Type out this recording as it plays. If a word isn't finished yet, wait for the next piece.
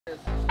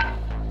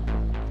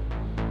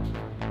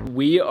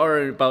We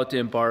are about to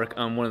embark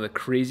on one of the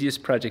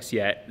craziest projects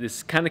yet.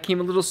 This kind of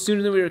came a little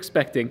sooner than we were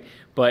expecting,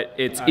 but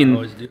it's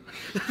always do.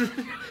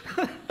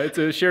 It's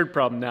a shared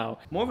problem now.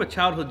 More of a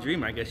childhood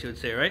dream, I guess you would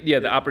say, right? Yeah,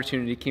 the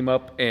opportunity came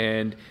up,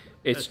 and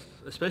it's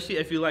especially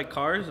if you like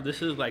cars.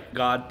 This is like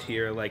God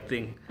tier like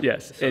thing.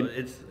 Yes, so and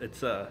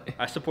it's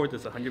I support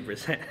this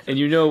 100%. And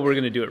you know we're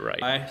gonna do it right.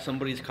 Buy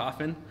somebody's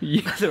coffin.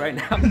 Yeah. Right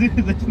now.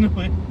 There's no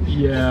way.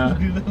 Yeah.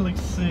 Dude, that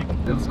looks sick.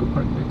 Let's go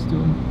park next to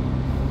him.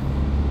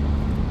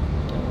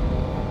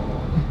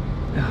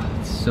 Oh,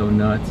 it's so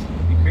nuts.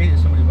 It'd be crazy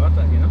if somebody bought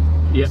that, you know?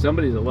 Yeah,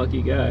 somebody's a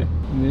lucky guy.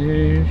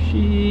 There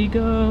she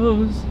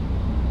goes.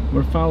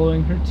 We're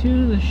following her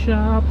to the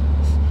shop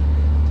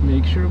to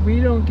make sure we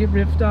don't get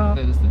ripped off.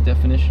 That is the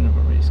definition of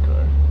a race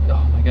car.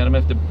 Oh my god, I'm gonna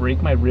have to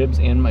break my ribs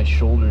and my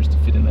shoulders to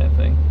fit in that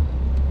thing.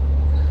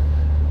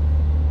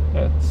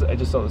 I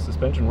just saw the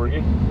suspension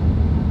working.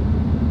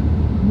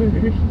 We're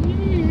here.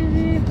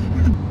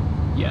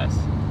 Yes.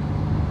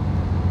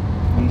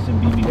 I need some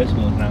BBS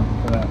wheels now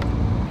for that.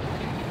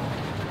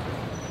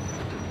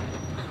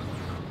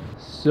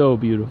 So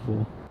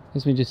beautiful.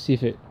 Let me just see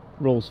if it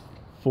rolls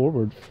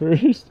forward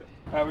first.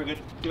 Alright, we're good.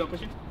 Keep on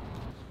pushing.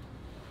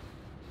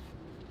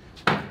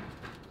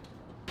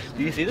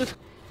 Do you see this?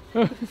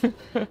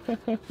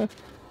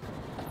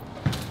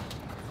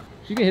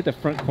 She can hit the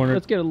front corner.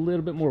 Let's get a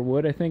little bit more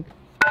wood, I think.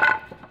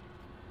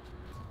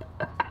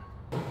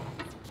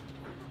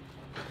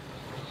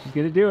 She's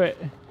gonna do it.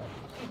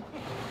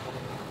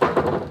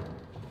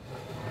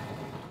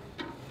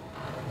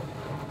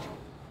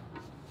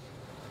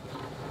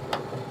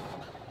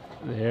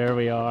 There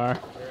we are.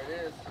 There it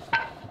is.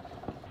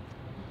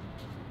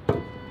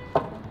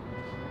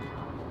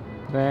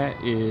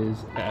 That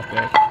is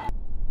epic.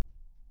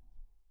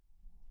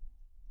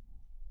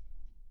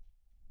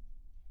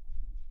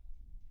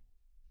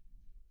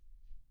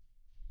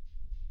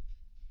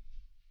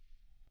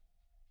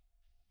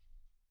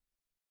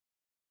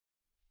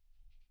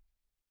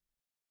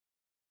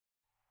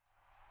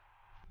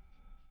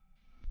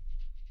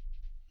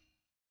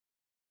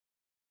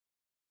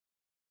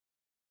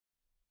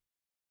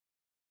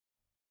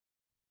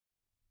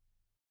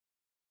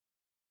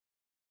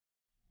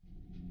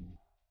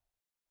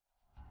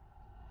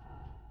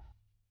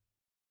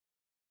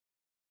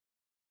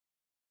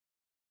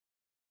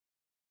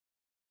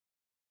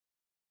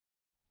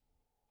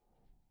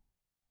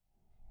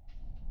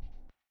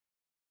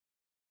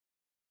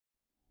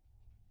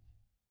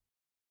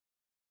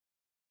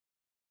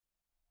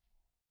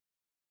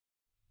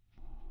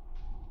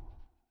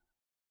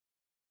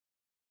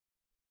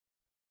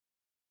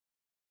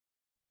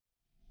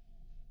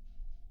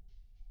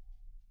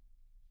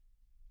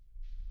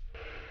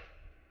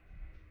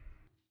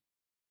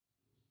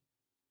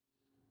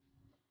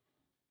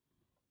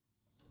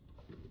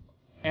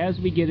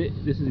 As we get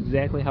it, this is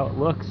exactly how it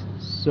looks.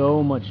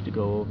 So much to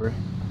go over.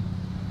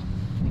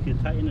 You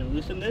can tighten and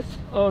loosen this.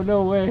 Oh,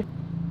 no way.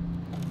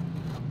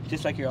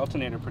 Just like your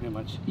alternator, pretty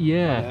much.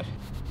 Yeah.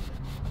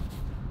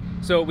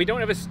 So we don't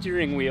have a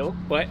steering wheel,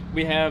 but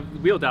we have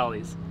wheel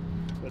dollies.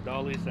 The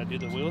dollies that do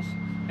the wheels.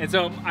 And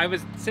so I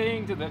was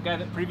saying to the guy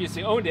that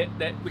previously owned it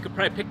that we could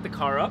probably pick the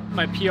car up.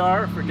 My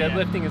PR for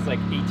deadlifting is like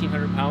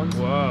 1,800 pounds.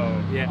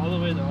 Whoa. Yeah. All the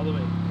way there, all the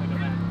way.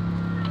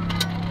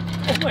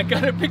 Oh my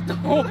god, I picked the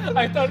whole.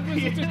 I thought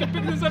this was just to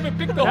pick this up and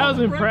pick the whole. That was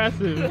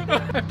impressive.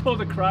 I pulled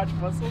a crotch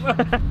muscle.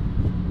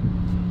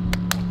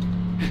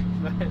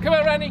 Come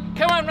on, Ronnie.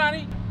 Come on,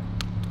 Ronnie.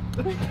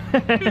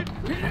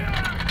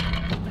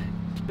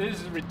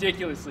 This is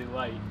ridiculously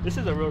light. This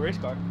is a real race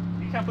car.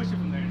 You can't push it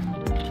from there.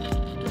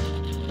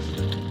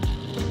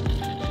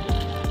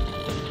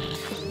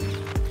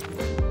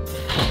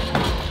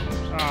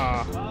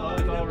 Ah. Oh,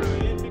 it's all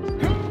really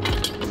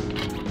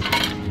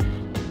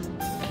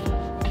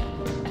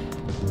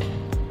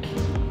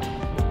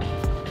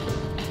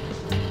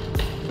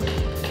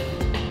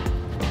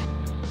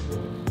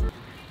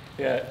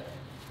Yeah.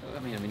 I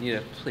mean, we need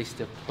a place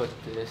to put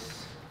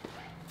this.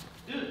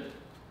 Dude,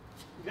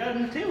 you got a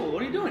new table.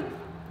 What are you doing?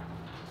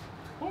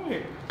 Come over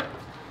here.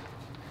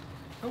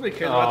 Nobody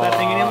cares about that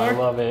thing anymore. I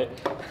love it.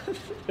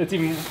 It's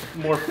even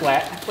more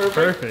flat.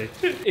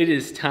 Perfect. It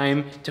is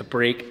time to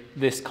break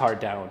this car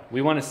down.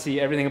 We want to see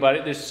everything about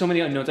it. There's so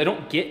many unknowns. I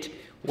don't get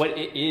what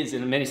it is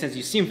in many senses.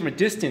 You see them from a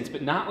distance,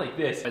 but not like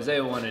this.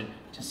 Isaiah wanted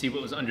to see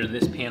what was under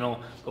this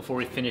panel before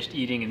we finished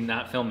eating and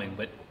not filming,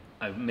 but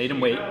I made him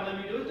wait. Let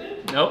me do it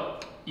then?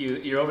 Nope.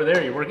 You're over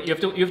there. You're working. You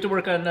have to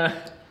work on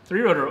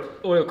 3-rotor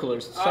oil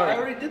coolers. Sorry. I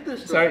already did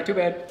this. Sorry, too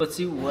bad. Let's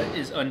see what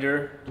is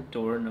under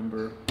door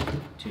number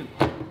 2.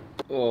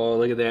 Oh,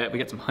 look at that. We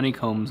got some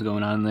honeycombs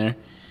going on there.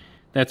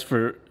 That's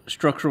for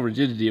structural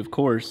rigidity, of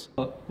course.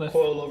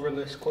 Coil over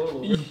this,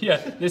 coil over. Yeah,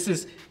 this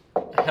is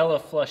hella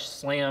flush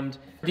slammed.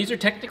 These are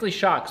technically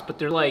shocks, but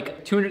they're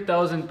like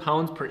 200,000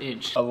 pounds per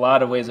inch. A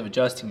lot of ways of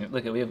adjusting it.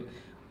 Look, we have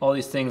all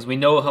these things. We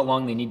know how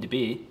long they need to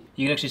be.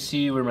 You can actually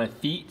see where my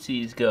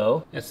feetsies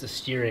go. That's the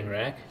steering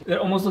rack. That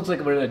almost looks like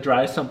where the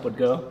dry sump would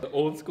go. The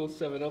old school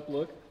 7-Up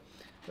look.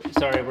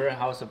 Sorry, we're a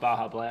house of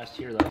Baja Blast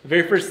here though. The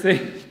very first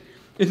thing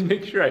is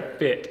make sure I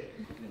fit.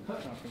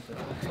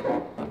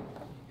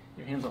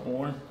 Your hands are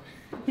warm.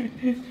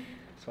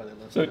 That's why they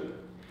love So,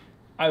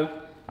 I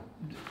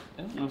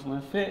don't know if I'm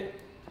gonna fit.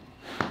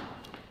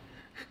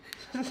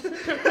 This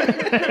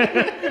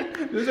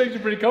is actually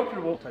pretty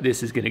comfortable.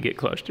 This is gonna get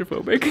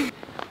claustrophobic.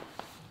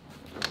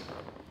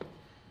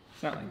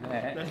 It's not like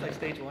that. That's like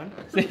stage 1.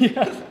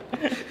 Yeah.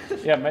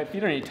 Yeah, my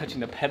feet aren't even touching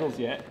the pedals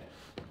yet.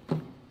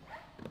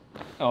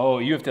 Oh,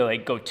 you have to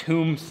like go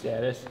tomb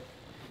status.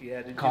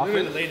 Yeah, dude. Coffin?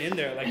 You literally laid in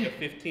there at like a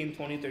 15,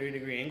 20, 30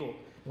 degree angle.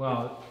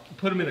 Wow.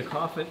 Put them in a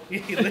coffin.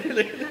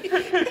 Literally.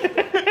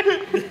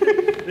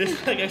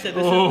 This, like I said,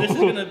 this is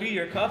gonna be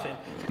your coffin.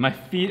 My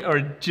feet are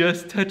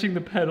just touching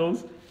the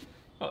pedals.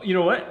 Oh, you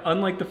know what?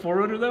 Unlike the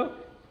 4-rotor though,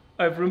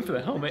 I have room for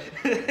the helmet.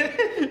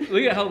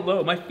 Look at how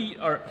low my feet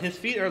are. His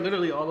feet are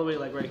literally all the way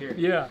like right here.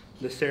 Yeah.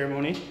 The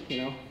ceremony,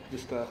 you know,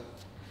 just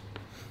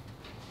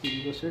you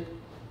can go, sir.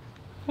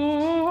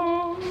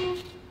 Oh.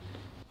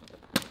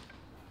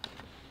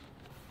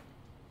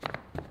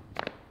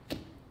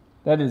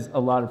 That is a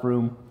lot of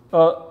room.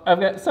 I've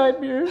got side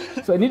mirrors,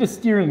 so I need a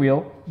steering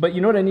wheel. But you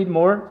know what I need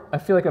more? I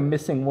feel like I'm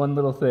missing one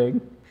little thing.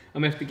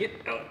 I'm gonna have to get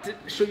out to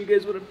show you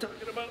guys what I'm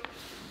talking about.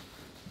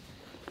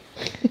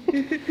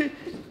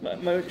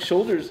 my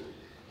shoulders.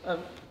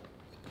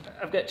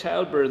 I've got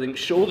childbirthing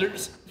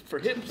shoulders for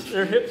hips,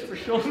 or hips for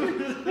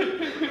shoulders.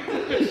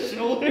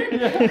 Shoulder?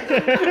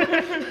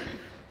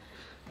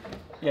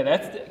 Yeah,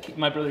 that's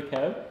my brother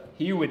Kev.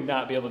 He would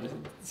not be able to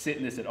sit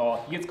in this at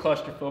all. He gets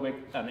claustrophobic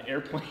on an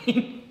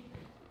airplane.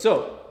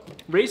 So,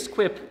 Race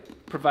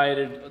Quip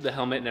provided the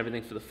helmet and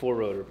everything for the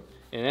 4-rotor,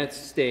 and that's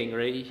staying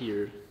right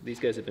here. These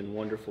guys have been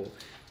wonderful.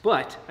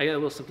 But I got a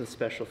little something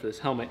special for this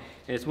helmet,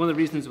 and it's one of the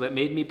reasons that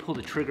made me pull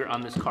the trigger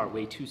on this car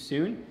way too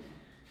soon.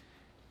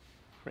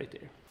 Right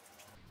there.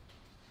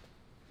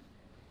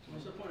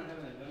 What's the point of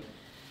having that gun?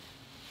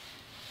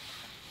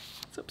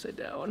 It's upside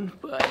down,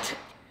 but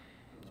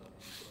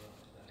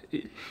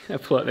I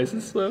pull it nice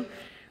and slow.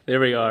 There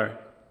we are.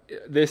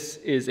 This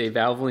is a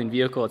Valvoline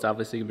vehicle. It's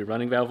obviously gonna be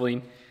running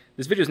Valvoline.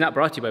 This video is not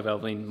brought to you by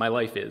Valvoline. My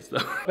life is, though.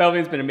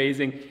 Valvoline's been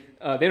amazing.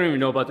 They don't even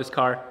know about this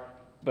car,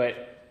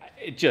 but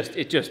it just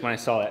when I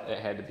saw it, it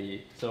had to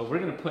be. So we're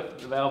gonna put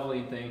the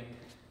Valvoline thing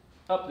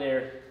up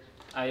there.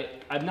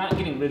 I'm not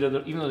getting rid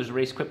of even though there's a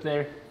Race Quip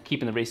there,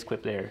 keeping the Race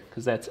Quip there,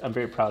 because I'm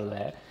very proud of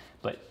that.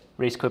 But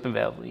Race Quip and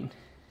Valvoline.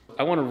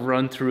 I want to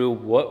run through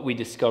what we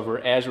discover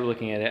as we're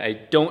looking at it. I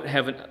don't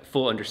have a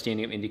full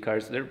understanding of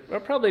INDYCARs. There are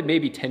probably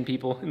maybe 10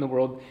 people in the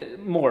world,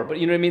 more, but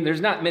you know what I mean?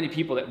 There's not many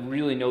people that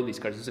really know these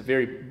cars. It's a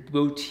very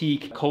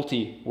boutique,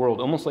 culty world,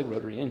 almost like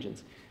rotary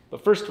engines.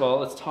 But first of all,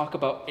 let's talk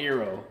about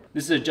aero.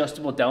 This is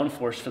adjustable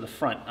downforce for the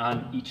front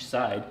on each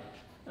side.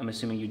 I'm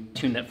assuming you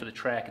tune that for the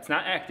track. It's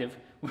not active.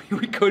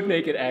 We could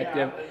make it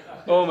active.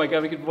 Yeah. Oh my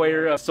God, we could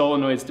wire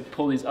solenoids to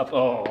pull these up.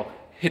 Oh,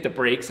 hit the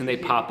brakes and they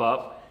pop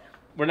up.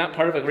 We're not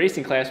part of a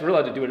racing class. We're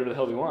allowed to do whatever the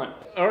hell we want.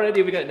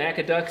 Already we got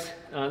NACA ducts.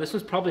 This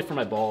one's probably for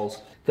my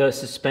balls. The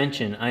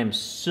suspension, I am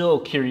so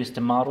curious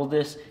to model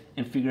this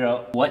and figure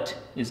out what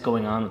is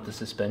going on with the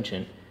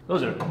suspension.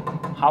 Those are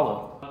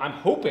hollow. I'm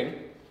hoping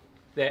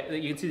that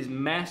you can see these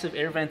massive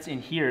air vents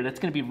in here. That's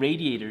gonna be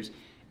radiators.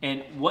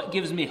 And what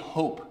gives me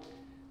hope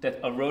that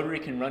a rotary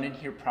can run in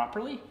here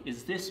properly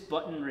is this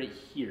button right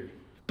here.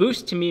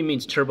 Boost to me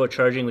means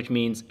turbocharging, which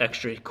means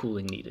extra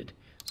cooling needed.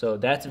 So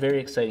that's very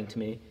exciting to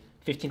me.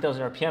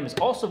 15,000 RPM is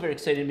also very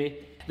exciting to me.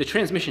 The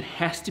transmission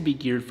has to be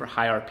geared for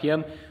high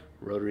RPM.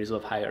 Rotaries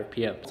love high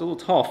RPM. It's a little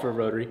tall for a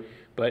rotary,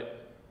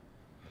 but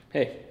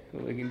hey,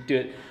 we can do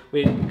it.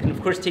 We can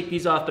of course take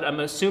these off, but I'm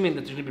assuming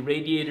that there's gonna be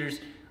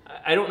radiators.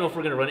 I don't know if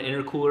we're gonna run an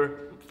intercooler.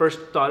 First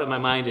thought in my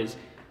mind is,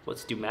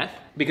 let's do meth,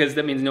 because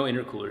that means no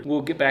intercooler.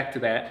 We'll get back to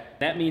that.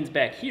 That means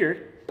back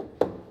here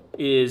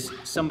is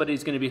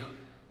somebody's gonna be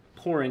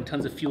pouring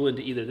tons of fuel into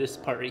either this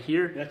part right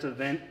here. That's a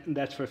vent,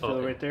 that's for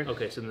fill right there.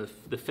 Okay, so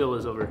the fill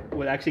is over.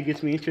 What actually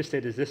gets me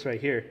interested is this right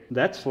here.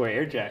 That's for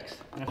air jacks.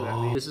 That's what I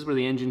mean. This is where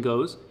the engine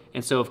goes.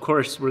 And so of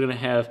course we're gonna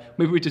have,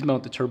 maybe we just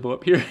mount the turbo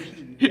up here.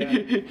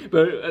 Yeah.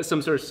 But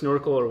some sort of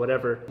snorkel or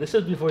whatever. This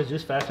is before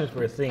Zeus fasteners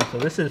were a thing. So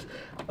this is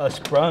a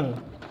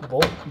sprung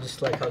bolt,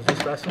 just like how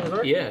Zeus fasteners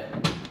are. Yeah.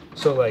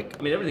 So like,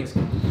 I mean, everything's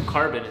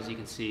carbon as you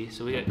can see.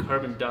 So we got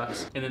carbon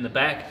ducts. And then the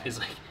back is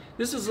like,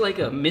 this is like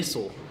a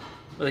missile,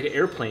 like an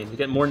airplane. We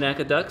got more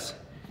NACA ducts.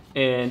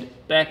 And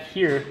back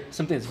here,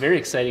 something that's very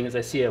exciting is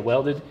I see a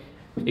welded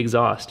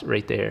exhaust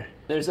right there.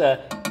 There's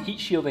a heat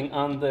shielding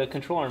on the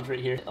control arms right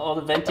here. All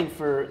the venting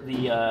for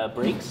the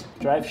brakes,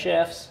 drive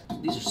shafts.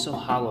 These are so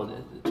hollow,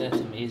 that's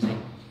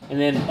amazing. And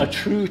then a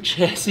true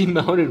chassis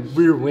mounted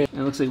rear wing. It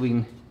looks like we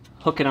can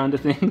hook it onto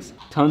things.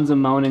 Tons of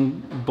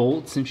mounting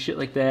bolts and shit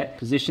like that.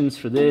 Positions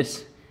for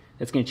this.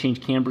 That's gonna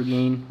change camber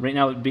gain. Right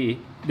now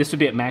this would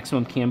be at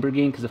maximum camber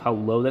gain because of how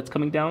low that's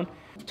coming down.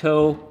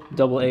 Toe,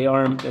 double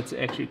A-arm, that's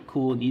actually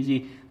cool and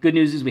easy. Good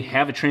news is we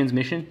have a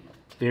transmission.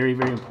 Very,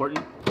 very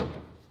important.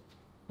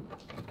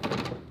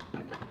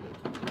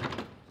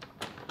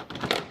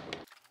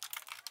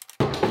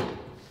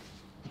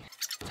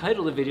 The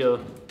title of the video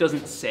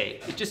doesn't say,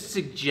 it just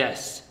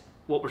suggests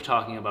what we're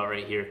talking about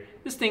right here.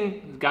 This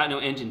thing got no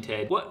engine,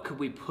 Ted. What could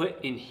we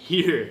put in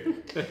here?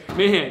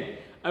 Man,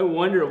 I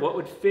wonder what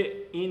would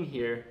fit in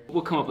here.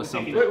 We'll come up with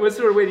something. What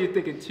sort of weight are you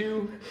thinking?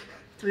 2,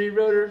 3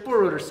 rotor? 4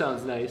 rotor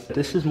sounds nice.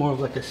 This is more of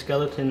like a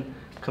skeleton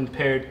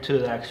compared to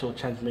the actual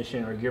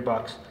transmission or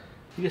gearbox.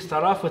 You can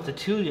start off with the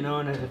 2, you know,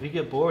 and if you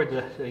get bored,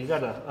 you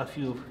got a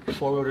few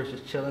 4 rotors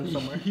just chilling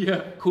somewhere.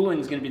 Yeah. Cooling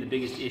is going to be the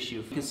biggest issue.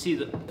 You can see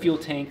the fuel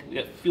tank. We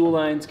got fuel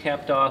lines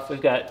capped off.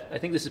 We've got, I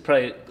think this is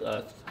probably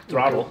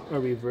throttle. A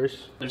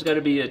reverse. There's got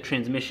to be a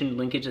transmission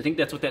linkage. I think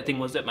that's what that thing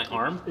was at my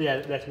arm. Yeah,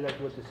 that's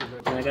exactly what this is.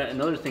 And I got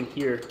another thing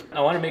here. I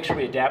want to make sure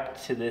we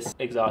adapt to this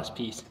exhaust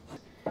piece.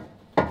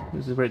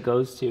 This is where it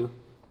goes to.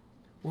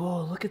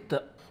 Whoa, look at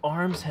the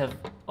arms have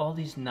all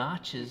these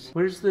notches.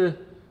 Where's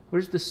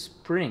the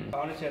spring?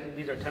 Honestly, I think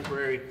these are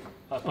temporary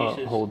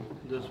pieces. Hold.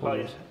 This is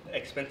probably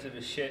expensive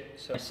as shit.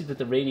 So I see that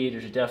the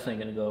radiators are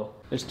definitely gonna go.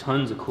 There's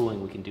tons of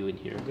cooling we can do in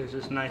here. there's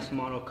this nice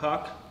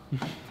monocoque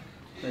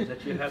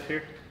that you have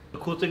here. The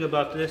cool thing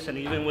about this, and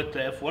even with the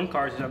F1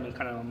 cars, I mean,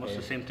 kind of almost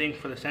the same thing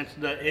for the sense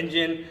the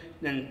engine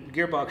and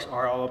gearbox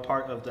are all a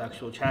part of the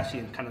actual chassis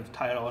and kind of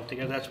tie it all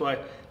together. That's why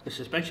the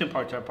suspension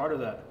parts are part of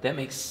that. That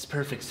makes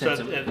perfect So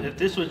sense. if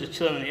this was just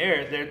chilling in the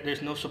air,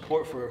 there's no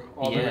support for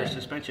all the rear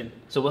suspension.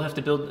 So we'll have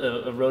to build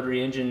a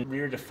rotary engine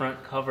rear to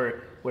front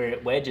cover where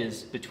it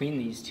wedges between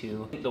these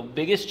two. The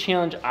biggest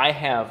challenge I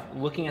have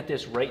looking at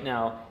this right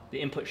now, the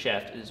input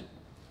shaft is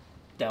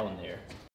down there.